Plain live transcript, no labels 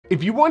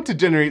If you want to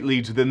generate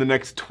leads within the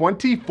next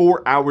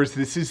 24 hours,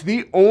 this is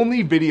the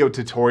only video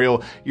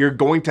tutorial you're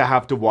going to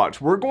have to watch.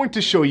 We're going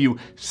to show you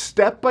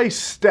step by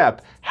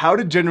step how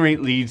to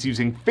generate leads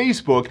using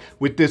Facebook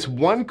with this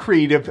one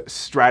creative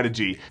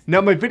strategy. Now,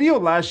 my video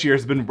last year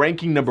has been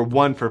ranking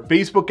 #1 for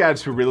Facebook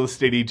ads for real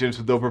estate agents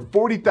with over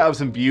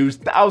 40,000 views,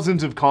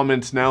 thousands of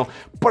comments now,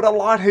 but a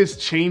lot has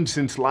changed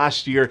since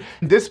last year.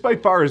 This by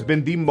far has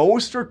been the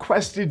most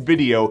requested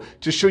video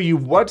to show you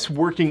what's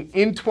working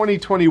in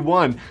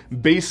 2021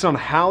 based on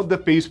how the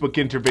Facebook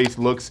interface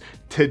looks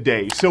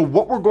today. So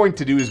what we're going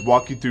to do is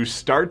walk you through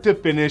start to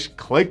finish,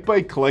 click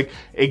by click,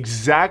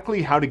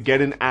 exactly how to get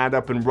an ad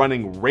up and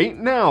running right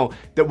now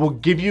that will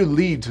give you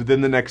leads within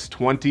the next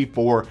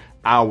 24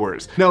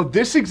 hours. Now,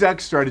 this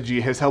exact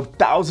strategy has helped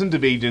thousands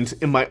of agents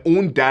in my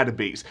own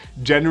database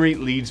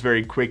generate leads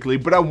very quickly,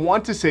 but I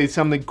want to say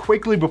something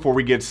quickly before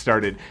we get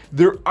started.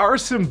 There are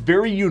some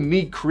very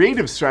unique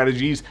creative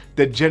strategies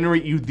that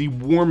generate you the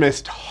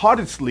warmest,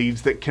 hottest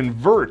leads that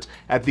convert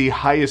at the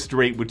highest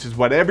rate, which is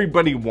what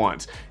everybody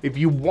wants. If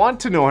you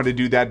want to know how to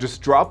do that,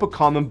 just drop a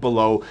comment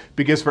below,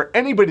 because for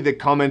anybody that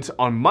comments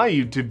on my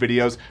YouTube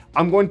videos,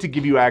 I'm going to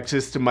give you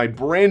access to my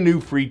brand new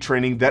free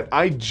training that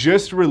I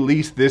just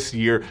released this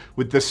year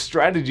with the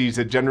strategies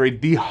that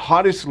generate the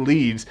hottest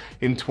leads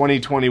in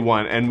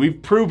 2021. And we've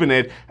proven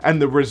it,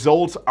 and the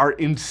results are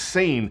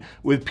insane,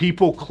 with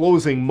people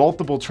closing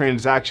multiple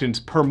transactions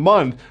per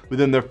month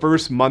within their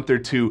first month or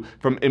two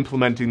from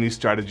implementing these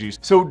strategies.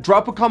 So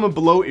drop a comment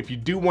below if you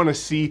do want to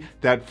see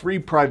that free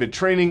private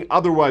training.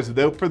 Otherwise,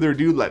 without further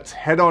ado, let's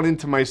head on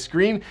into my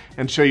screen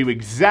and show you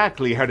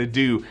exactly how to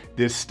do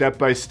this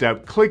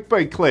step-by-step,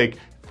 click-by-click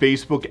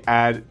Facebook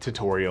ad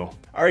tutorial.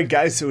 All right,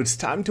 guys, so it's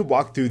time to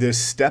walk through this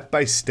step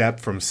by step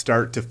from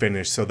start to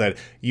finish so that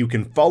you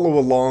can follow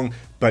along,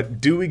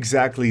 but do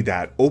exactly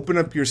that. Open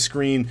up your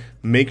screen,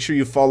 make sure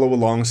you follow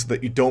along so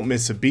that you don't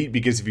miss a beat,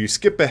 because if you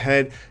skip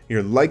ahead,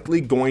 you're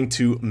likely going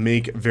to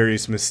make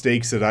various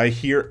mistakes that I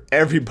hear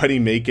everybody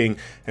making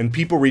and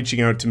people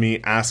reaching out to me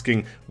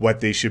asking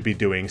what they should be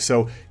doing.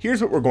 So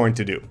here's what we're going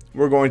to do.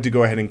 We're going to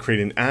go ahead and create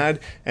an ad,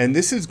 and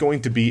this is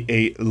going to be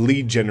a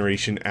lead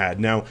generation ad.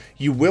 Now,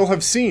 you will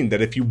have seen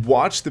that if you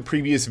watch the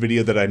previous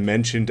video that I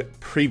mentioned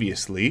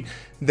previously,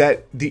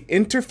 that the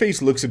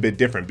interface looks a bit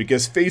different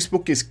because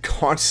Facebook is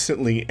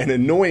constantly and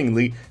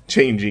annoyingly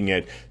changing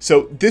it.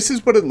 So this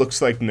is what it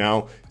looks like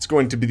now. It's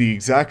going to be the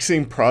exact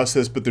same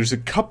process, but there's a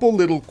couple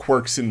little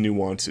quirks and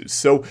nuances.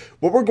 So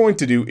what we're going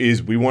to do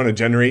is we want to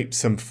generate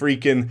some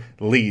freaking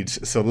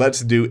leads. So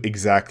let's do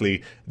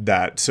exactly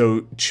that.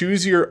 So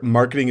choose your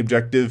marketing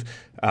objective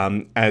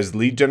as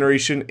lead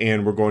generation,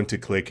 and we're going to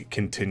click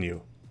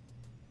continue.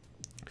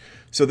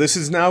 So this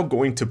is now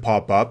going to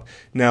pop up.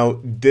 Now,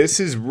 this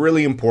is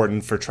really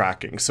important for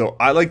tracking. So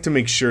I like to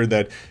make sure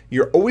that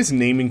you're always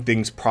naming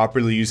things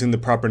properly, using the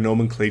proper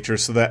nomenclature,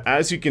 so that,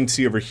 as you can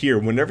see over here,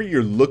 whenever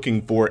you're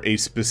looking for a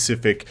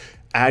specific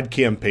ad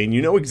campaign,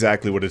 you know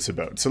exactly what it's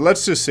about. So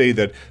let's just say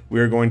that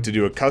we're going to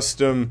do a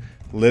custom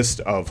list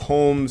of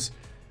homes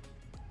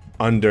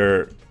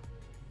under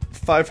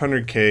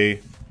 500K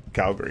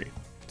Calgary.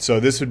 So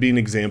this would be an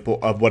example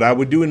of what I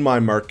would do in my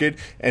market,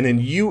 and in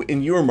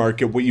your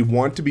market, what you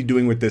want to be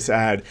doing with this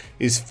ad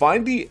is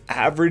find the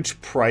average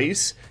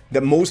price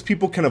that most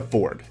people can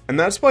afford. And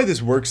that's why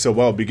this works so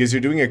well, because you're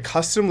doing a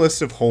custom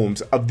list of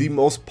homes of the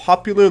most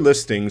popular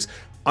listings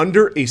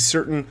under a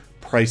certain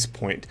price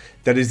point.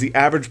 That is the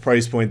average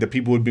price point that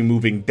people would be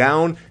moving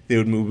down, they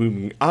would be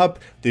moving up,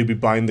 they'd be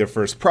buying their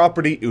first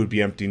property, it would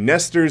be empty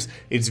nesters.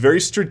 It's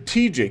very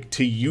strategic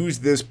to use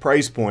this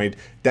price point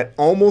that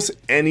almost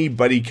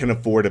anybody can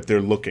afford if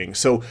they're looking.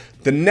 So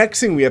the next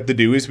thing we have to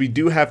do is we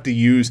do have to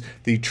use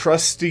the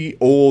trusty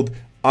old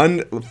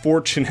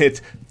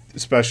unfortunate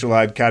special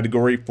ad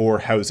category for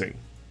housing.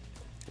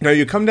 Now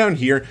you come down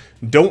here,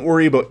 don't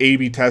worry about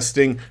A/B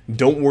testing,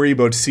 don't worry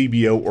about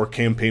CBO or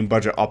campaign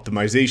budget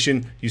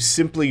optimization. You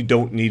simply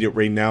don't need it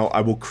right now.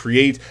 I will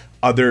create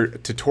other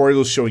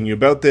tutorials showing you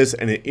about this,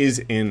 and it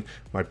is in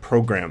my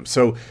program.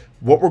 So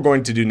what we're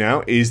going to do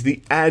now is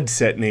the ad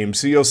set name.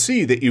 So you'll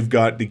see that you've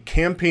got the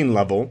campaign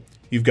level,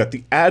 you've got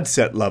the ad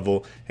set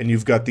level, and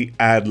you've got the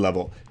ad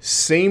level.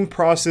 Same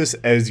process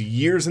as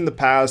years in the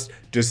past,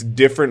 just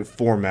different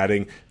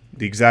formatting.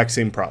 The exact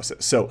same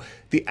process. So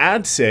the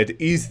ad set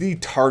is the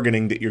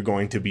targeting that you're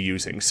going to be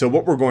using. So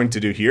what we're going to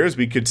do here is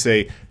we could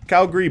say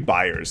Calgary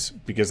buyers,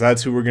 because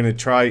that's who we're going to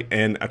try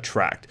and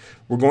attract.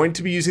 We're going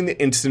to be using the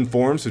instant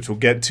forms, which we'll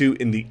get to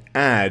in the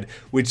ad,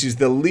 which is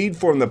the lead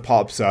form that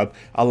pops up,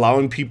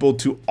 allowing people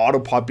to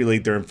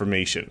auto-populate their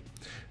information.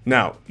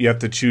 Now, you have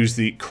to choose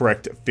the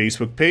correct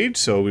Facebook page.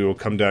 So we will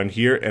come down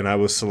here and I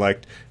will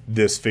select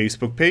this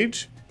Facebook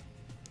page.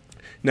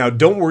 Now,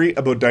 don't worry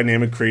about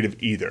dynamic creative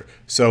either.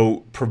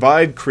 So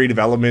provide creative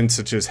elements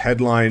such as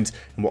headlines,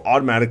 and will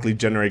automatically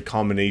generate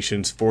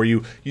combinations for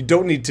you. You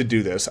don't need to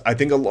do this. I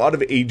think a lot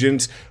of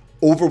agents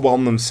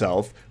overwhelm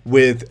themselves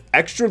with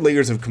extra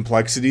layers of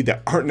complexity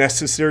that aren't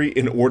necessary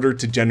in order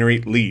to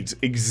generate leads.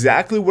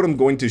 Exactly what I'm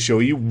going to show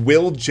you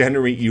will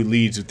generate you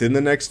leads within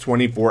the next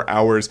 24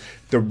 hours.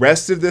 The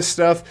rest of this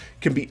stuff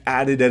can be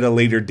added at a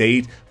later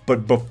date,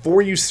 but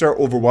before you start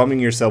overwhelming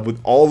yourself with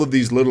all of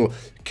these little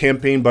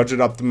campaign budget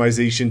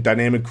optimization,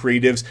 dynamic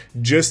creatives,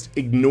 just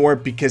ignore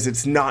it because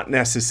it's not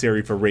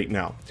necessary for right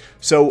now.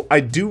 So I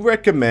do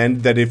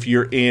recommend that if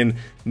you're in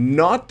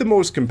not the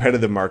most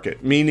competitive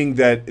market, meaning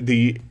that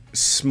the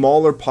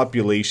smaller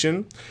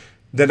population,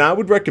 then I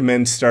would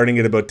recommend starting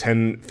at about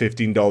 $10,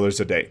 $15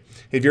 a day.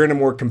 If you're in a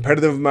more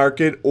competitive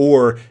market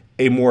or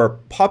a more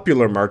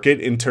popular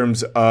market in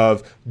terms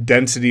of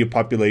density of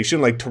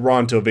population, like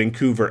Toronto,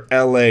 Vancouver,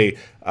 LA,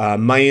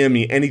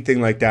 Miami,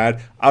 anything like that,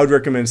 I would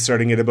recommend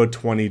starting at about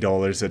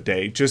 $20 a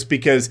day, just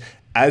because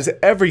as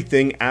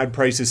everything, ad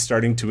price is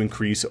starting to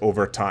increase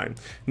over time.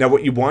 Now,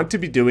 what you want to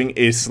be doing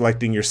is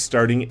selecting your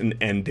starting and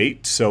end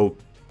date. So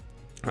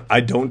I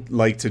don't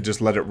like to just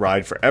let it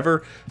ride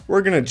forever.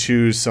 We're going to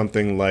choose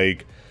something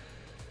like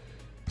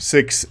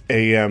 6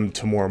 a.m.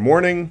 tomorrow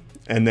morning.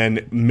 And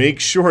then make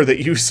sure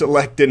that you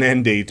select an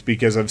end date,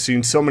 because I've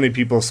seen so many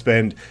people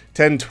spend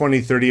 $10,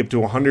 $20, $30, up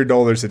to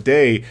 $100 a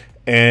day,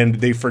 and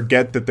they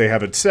forget that they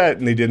have it set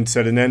and they didn't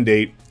set an end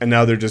date, and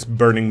now they're just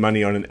burning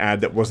money on an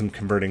ad that wasn't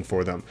converting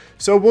for them.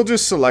 So we'll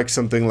just select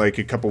something like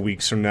a couple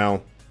weeks from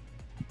now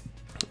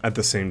at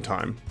the same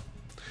time.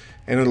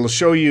 And it'll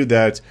show you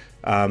that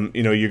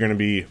you're going to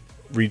be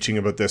reaching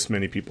about this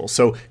many people.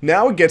 So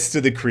now it gets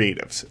to the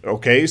creatives,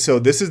 okay? So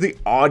this is the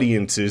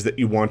audiences that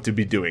you want to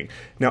be doing.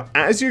 Now,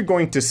 as you're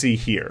going to see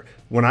here,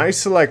 when I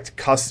select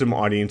custom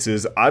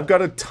audiences, I've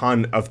got a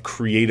ton of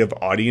creative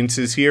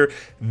audiences here.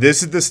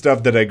 This is the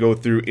stuff that I go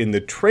through in the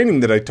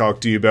training that I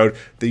talked to you about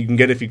that you can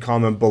get if you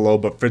comment below.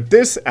 But for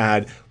this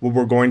ad, what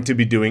we're going to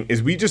be doing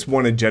is we just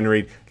want to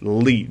generate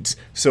leads.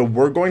 So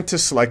we're going to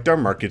select our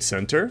market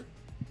center,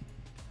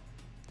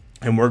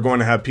 and we're going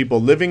to have people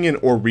living in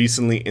or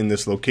recently in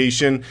this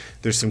location.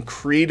 There's some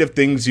creative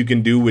things you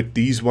can do with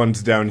these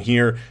ones down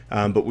here,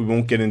 but we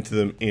won't get into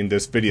them in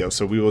this video.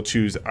 So we will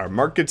choose our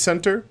market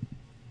center.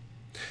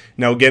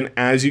 Now, again,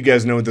 as you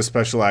guys know, with the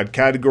special ad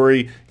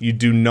category, you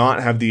do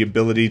not have the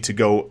ability to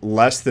go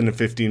less than a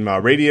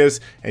 15-mile radius,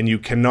 and you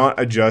cannot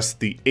adjust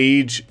the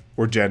age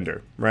or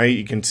gender, right?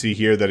 You can see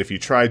here that if you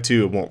try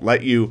to, it won't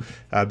let you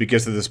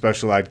because of the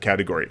special ad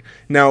category.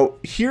 Now,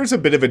 here's a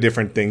bit of a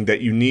different thing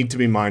that you need to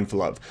be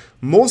mindful of.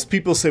 Most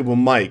people say, well,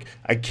 Mike,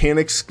 I can't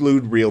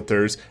exclude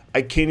realtors.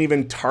 I can't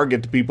even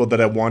target the people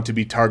that I want to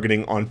be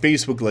targeting on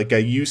Facebook like I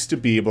used to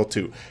be able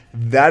to.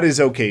 That is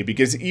okay,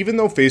 because even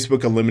though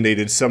Facebook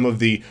eliminated some of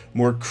the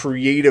more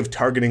creative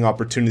targeting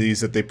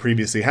opportunities that they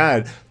previously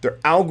had, their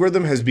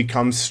algorithm has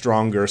become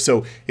stronger.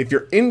 So if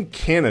you're in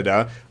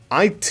Canada,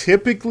 I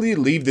typically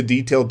leave the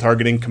detailed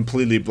targeting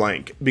completely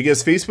blank,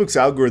 because Facebook's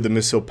algorithm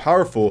is so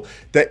powerful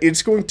that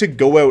it's going to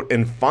go out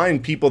and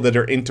find people that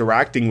are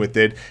interacting with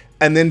it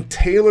and then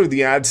tailor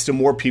the ads to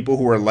more people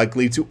who are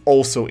likely to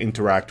also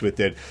interact with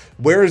it.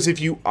 Whereas if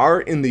you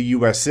are in the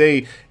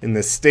USA, in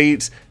the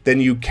States,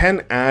 then you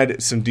can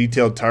add some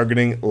detailed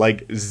targeting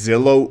like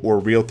Zillow or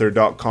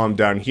Realtor.com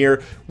down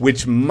here,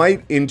 which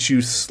might inch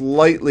you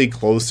slightly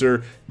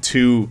closer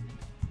to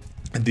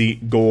the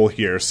goal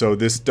here. So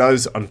this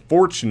does,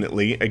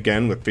 unfortunately,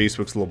 again with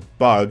Facebook's little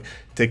bug,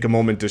 take a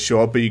moment to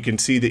show up, but you can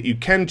see that you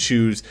can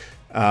choose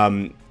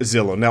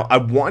Zillow. Now, I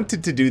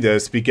wanted to do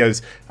this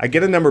because I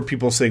get a number of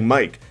people saying,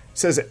 Mike, it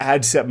says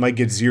ad set might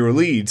get 0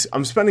 leads.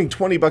 I'm spending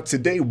 20 bucks a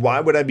day. Why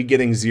would I be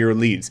getting 0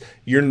 leads?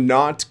 You're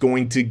not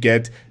going to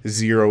get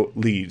 0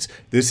 leads.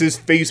 This is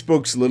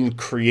Facebook's little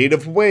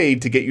creative way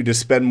to get you to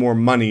spend more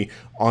money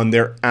on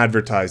their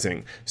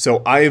advertising.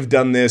 So I have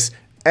done this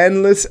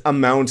endless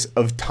amounts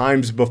of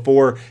times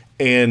before,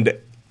 and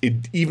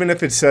even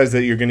if it says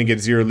that you're going to get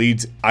 0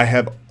 leads, I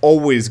have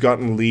always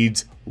gotten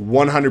leads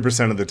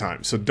 100% of the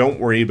time. So don't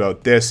worry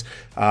about this.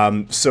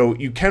 So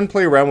you can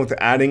play around with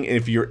adding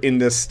if you're in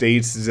the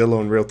States,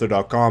 Zillow and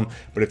Realtor.com,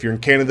 but if you're in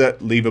Canada,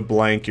 leave it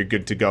blank. You're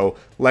good to go.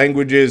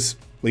 Languages,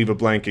 leave it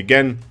blank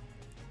again.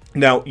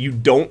 Now, you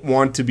don't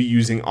want to be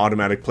using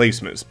automatic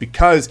placements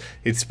because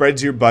it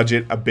spreads your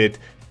budget a bit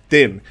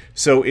thin.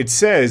 So it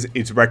says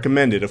it's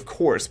recommended, of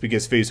course,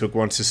 because Facebook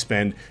wants to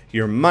spend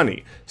your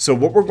money. So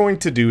what we're going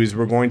to do is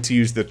we're going to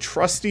use the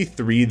trusty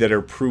 3 that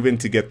are proven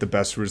to get the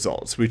best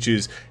results, which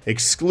is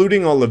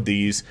excluding all of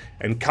these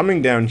and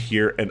coming down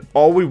here, and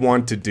all we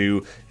want to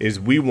do is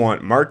we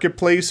want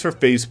Marketplace for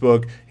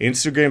Facebook,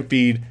 Instagram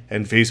feed,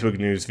 and Facebook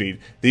newsfeed.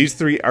 These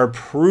 3 are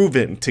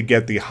proven to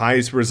get the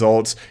highest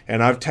results,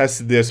 and I've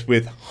tested this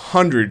with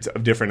hundreds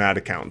of different ad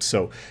accounts.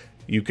 So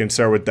you can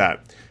start with that.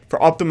 For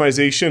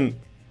optimization,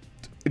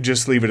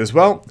 just leave it as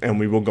well, and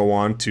we will go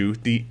on to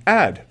the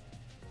ad.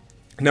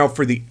 Now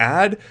for the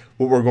ad,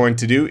 what we're going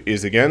to do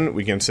is, again,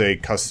 we can say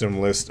custom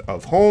list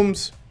of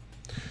homes,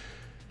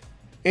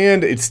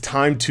 and it's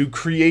time to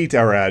create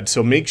our ad.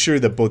 So make sure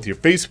that both your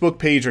Facebook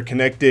page are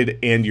connected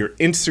and your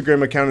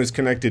Instagram account is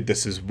connected.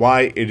 This is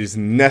why it is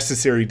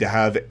necessary to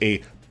have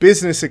a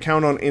business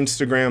account on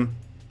Instagram.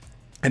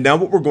 And now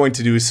what we're going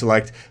to do is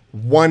select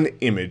one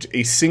image,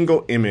 a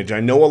single image. I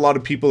know a lot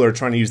of people are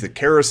trying to use the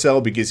carousel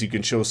because you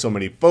can show so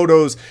many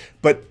photos,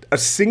 but a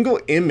single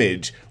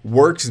image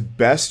works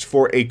best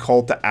for a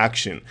call to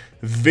action.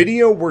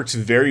 Video works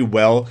very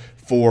well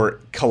for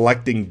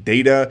collecting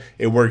data.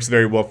 It works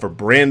very well for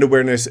brand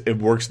awareness. It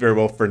works very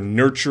well for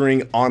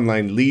nurturing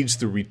online leads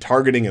through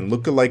retargeting and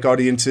lookalike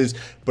audiences.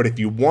 But if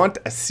you want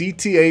a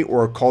CTA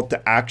or a call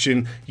to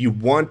action, you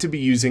want to be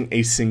using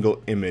a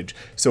single image.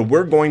 So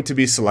we're going to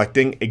be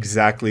selecting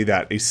exactly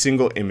that, a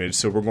single image.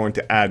 So we're going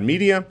to add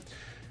media,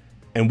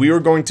 and we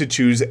are going to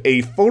choose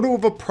a photo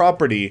of a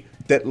property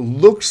that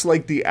looks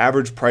like the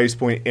average price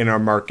point in our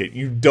market.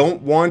 You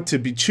don't want to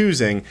be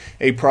choosing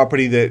a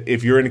property that,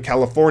 if you're in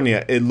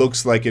California, it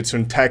looks like it's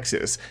from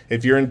Texas.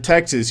 If you're in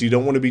Texas, you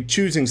don't want to be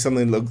choosing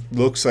something that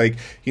looks like,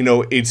 you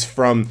know, it's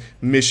from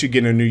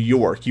Michigan or New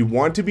York. You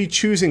want to be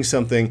choosing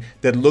something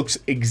that looks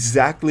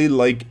exactly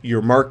like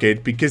your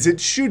market, because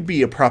it should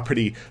be a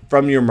property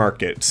from your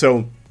market.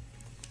 So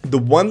the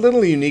one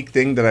little unique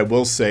thing that I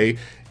will say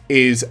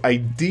is,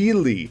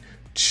 ideally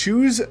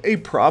choose a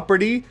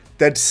property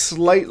that's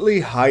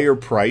slightly higher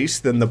price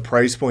than the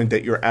price point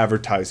that you're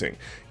advertising.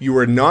 You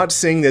are not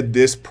saying that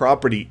this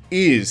property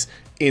is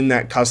in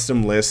that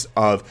custom list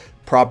of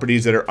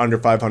properties that are under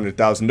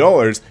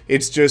 $500,000.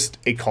 It's just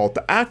a call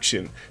to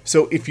action.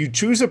 So if you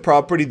choose a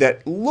property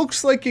that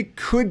looks like it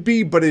could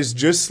be, but is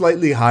just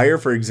slightly higher,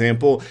 for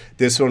example,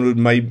 this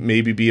one might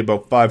maybe be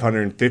about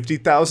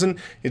 $550,000,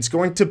 it's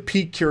going to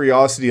pique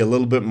curiosity a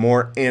little bit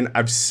more, and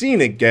I've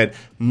seen it get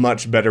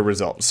much better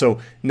results. So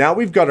now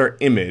we've got our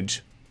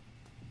image.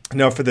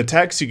 Now for the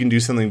text, you can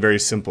do something very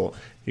simple.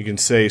 You can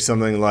say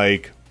something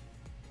like,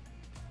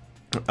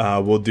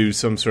 we'll do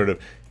some sort of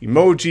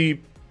emoji,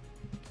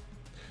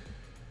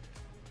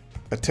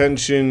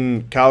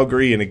 attention,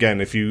 Calgary. And again,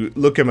 if you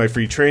look at my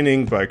free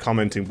training by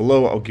commenting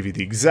below, I'll give you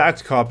the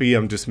exact copy.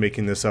 I'm just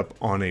making this up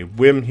on a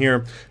whim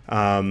here.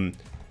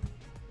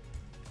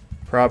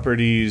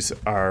 Properties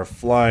are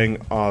flying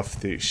off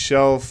the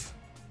shelf,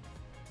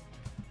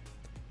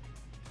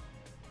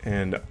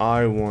 and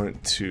I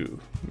want to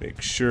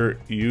make sure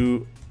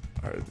you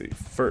are the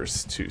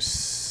first to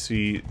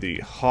see the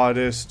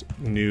hottest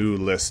new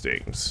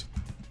listings.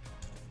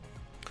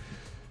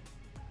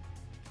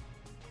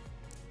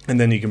 And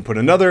then you can put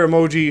another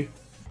emoji.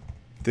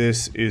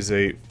 This is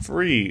a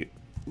free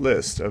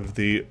list of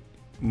the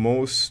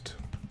most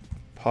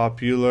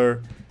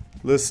popular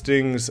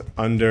listings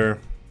under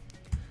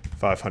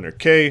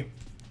 500K.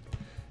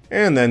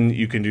 And then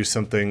you can do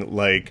something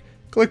like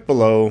click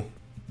below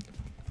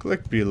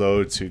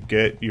to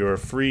get your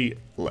free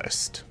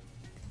list.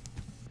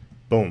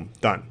 Boom,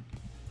 done.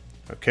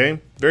 Okay,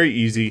 very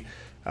easy.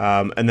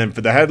 And then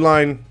for the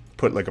headline,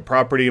 put like a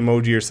property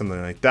emoji or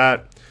something like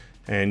that.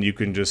 And you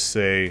can just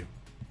say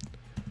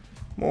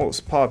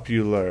most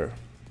popular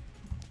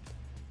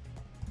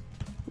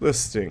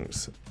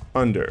listings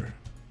under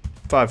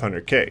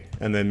 500K.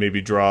 And then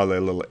maybe draw a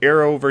little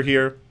arrow over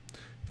here.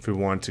 If we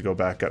want to go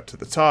back up to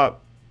the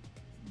top,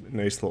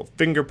 nice little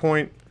finger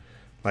point.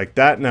 Like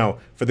that. Now,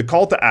 for the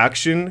call to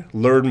action,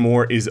 learn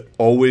more is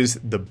always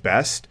the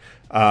best.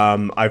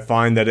 I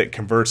find that it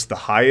converts the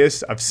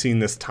highest. I've seen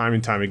this time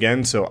and time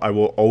again, so I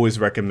will always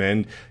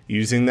recommend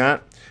using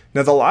that.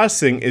 Now, the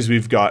last thing is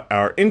we've got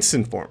our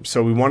instant form.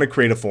 So we want to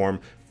create a form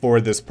for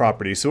this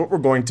property. So what we're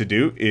going to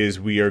do is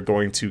we are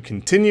going to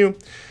continue,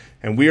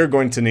 and we are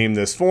going to name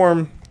this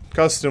form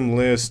custom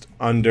list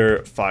under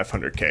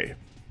 500K.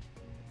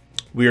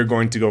 We are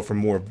going to go for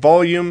more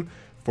volume.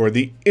 For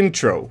the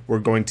intro, we're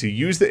going to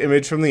use the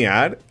image from the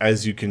ad,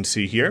 as you can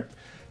see here.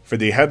 For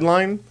the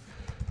headline,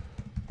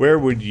 where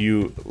would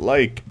you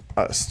like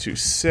us to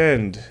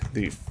send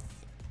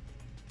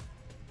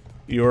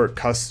your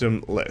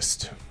custom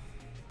list?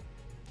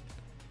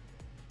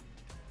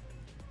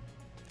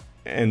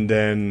 And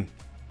then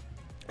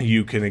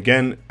you can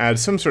again add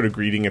some sort of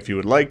greeting if you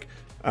would like.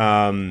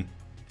 Now,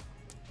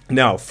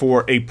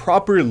 for a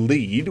proper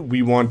lead,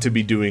 we want to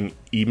be doing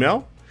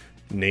email,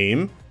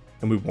 name,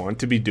 and we want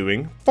to be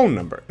doing phone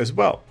number as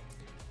well.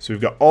 So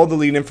we've got all the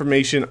lead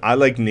information. I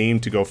like name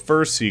to go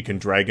first, so you can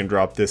drag and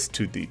drop this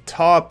to the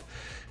top.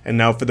 And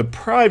now for the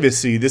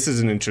privacy, this is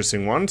an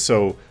interesting one.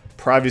 So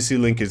privacy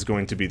link is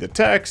going to be the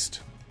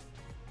text,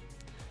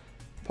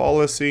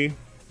 policy.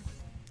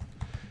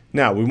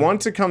 Now we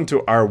want to come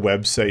to our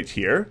website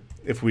here.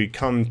 If we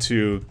come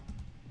to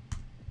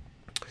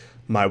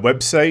my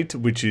website,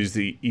 which is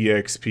the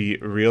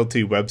eXp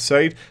Realty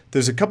website,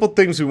 there's a couple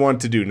things we want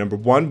to do. Number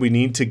one, we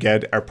need to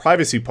get our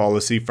privacy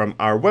policy from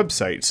our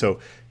website. So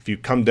if you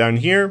come down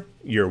here,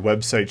 your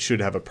website should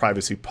have a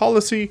privacy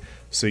policy.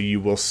 So you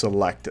will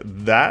select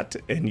that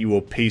and you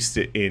will paste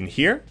it in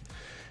here.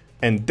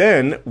 And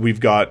then we've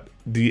got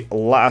the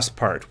last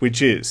part,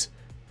 which is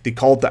the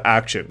call to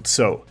action.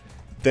 So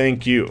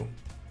thank you.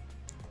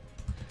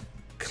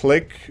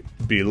 Click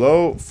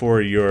below for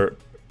your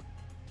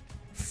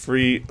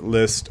free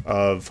list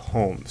of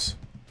homes.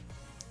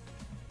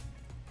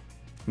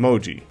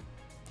 Emoji.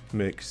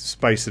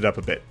 Spice it up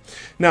a bit.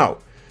 Now,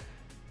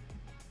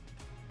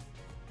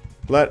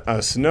 let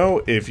us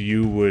know if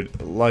you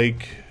would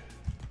like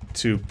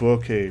to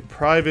book a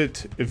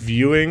private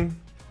viewing,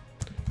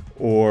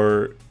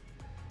 or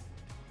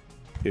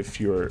if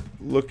you're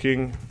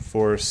looking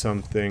for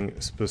something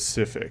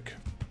specific.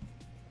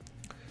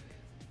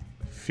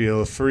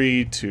 Feel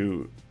free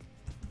to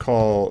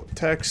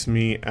text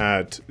me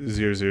at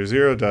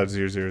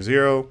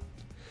 000.000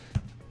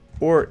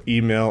 or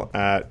email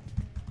at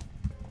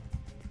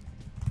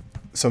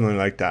something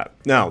like that.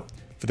 Now,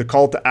 for the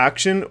call to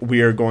action,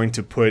 we are going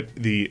to put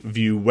the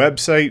view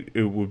website.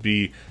 It would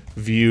be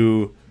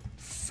view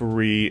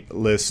free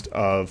list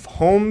of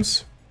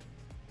homes.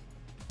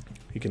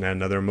 You can add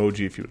another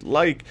emoji if you would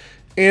like.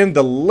 And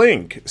the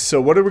link. So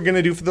what are we going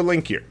to do for the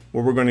link here?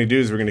 What we're going to do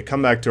is we're going to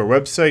come back to our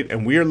website,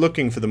 and we are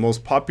looking for the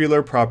most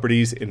popular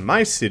properties in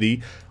my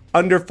city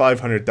under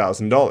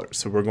 $500,000.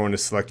 So we're going to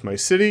select my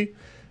city.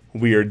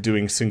 We are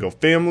doing single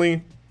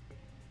family.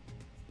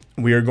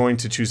 We are going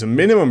to choose a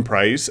minimum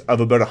price of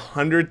about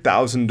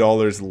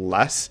 $100,000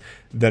 less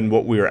than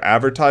what we are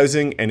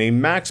advertising, and a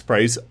max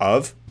price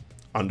of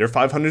under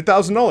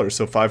 $500,000,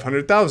 so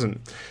 $500,000.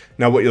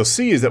 Now what you'll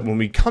see is that when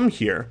we come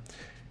here,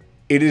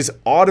 it is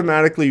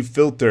automatically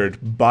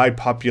filtered by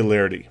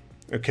popularity,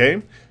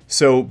 okay?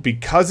 So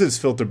because it's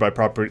filtered by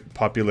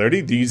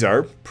popularity, these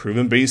are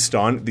proven based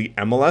on the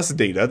MLS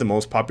data, the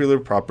most popular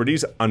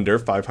properties under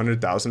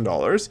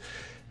 $500,000.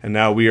 And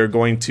now we are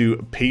going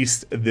to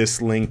paste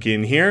this link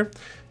in here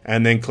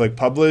and then click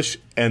publish,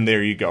 and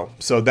there you go.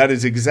 So that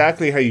is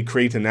exactly how you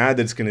create an ad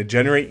that's going to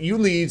generate you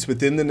leads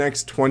within the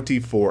next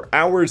 24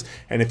 hours.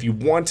 And if you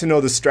want to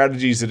know the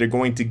strategies that are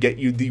going to get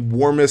you the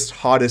warmest,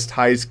 hottest,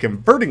 highest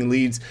converting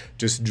leads,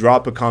 just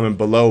drop a comment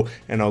below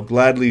and I'll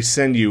gladly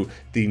send you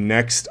the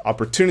next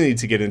opportunity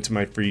to get into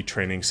my free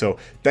training. So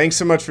thanks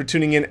so much for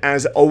tuning in.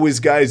 As always,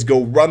 guys,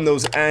 go run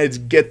those ads,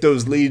 get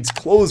those leads,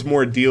 close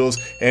more deals,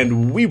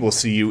 and we will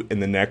see you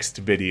in the next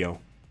video.